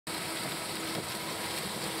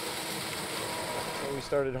We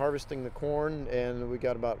started harvesting the corn, and we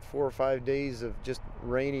got about 4 or 5 days of just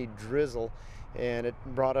rainy drizzle, and it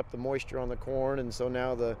brought up the moisture on the corn, and so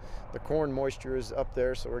now the corn moisture is up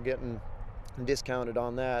there, so we're getting discounted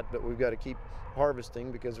on that, but we've got to keep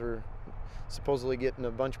harvesting because we're supposedly getting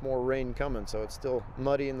a bunch more rain coming, so it's still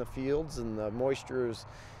muddy in the fields and the moisture is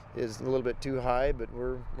a little bit too high, but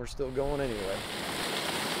we're still going anyway.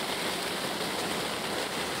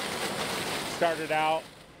 Started out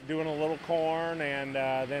doing a little corn and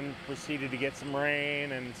then proceeded to get some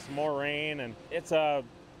rain and some more rain, and it's a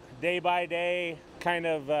day-by-day kind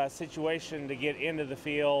of situation to get into the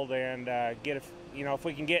field and get if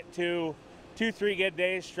we can get two, 3 good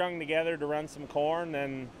days strung together to run some corn,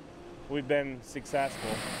 then we've been successful.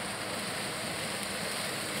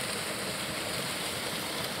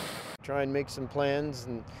 Try and make some plans,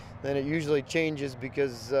 and then it usually changes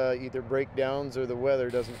because either breakdowns or the weather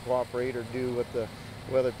doesn't cooperate or do what the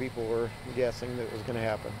weather people were guessing that was going to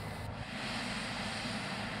happen.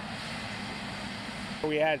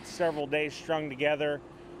 We had several days strung together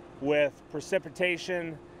with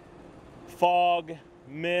precipitation, fog,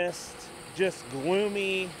 mist, just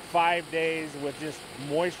gloomy 5 days with just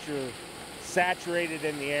moisture saturated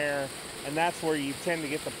in the air, and that's where you tend to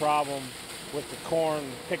get the problem with the corn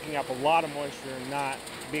picking up a lot of moisture and not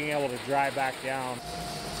being able to dry back down.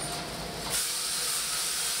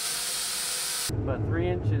 But 3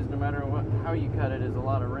 inches, no matter how you cut it, is a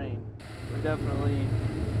lot of rain. We're definitely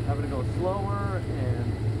having to go slower,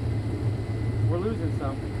 and we're losing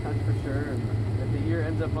some, that's for sure. And if the ear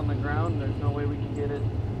ends up on the ground, there's no way we can get it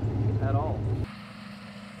at all.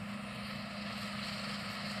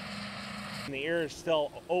 And the ear is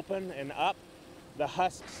still open and up. The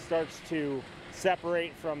husk starts to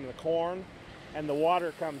separate from the corn, and the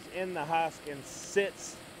water comes in the husk and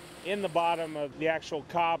sits in the bottom of the actual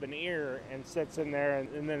cob and ear and sits in there,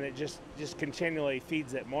 and then it just continually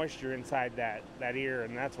feeds that moisture inside that ear,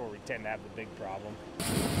 and that's where we tend to have the big problem.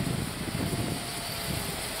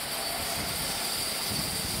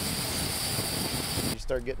 You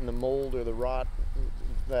start getting the mold or the rot,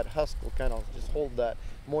 that husk will kind of just hold that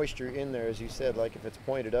moisture in there, as you said, like if it's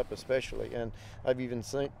pointed up especially. And I've even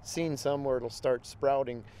seen some where it'll start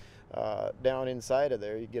sprouting down inside of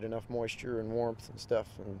there. You get enough moisture and warmth and stuff,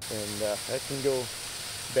 and that can go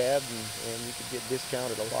bad, and you could get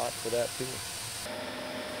discounted a lot for that too.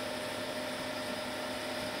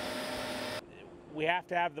 We have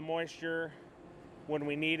to have the moisture when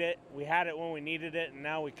we need it. We had it when we needed it, and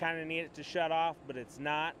now we kind of need it to shut off, but it's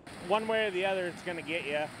not. One way or the other, it's going to get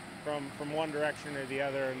you from one direction or the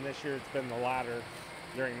other, and this year it's been the latter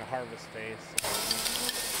during the harvest phase.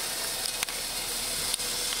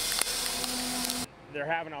 They're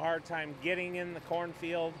having a hard time getting in the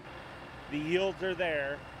cornfield. The yields are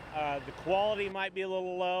there. The quality might be a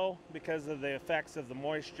little low because of the effects of the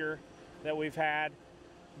moisture that we've had,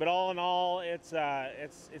 but all in all, it's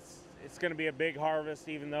going to be a big harvest,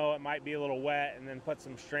 even though it might be a little wet, and then put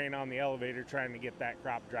some strain on the elevator trying to get that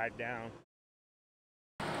crop dried down.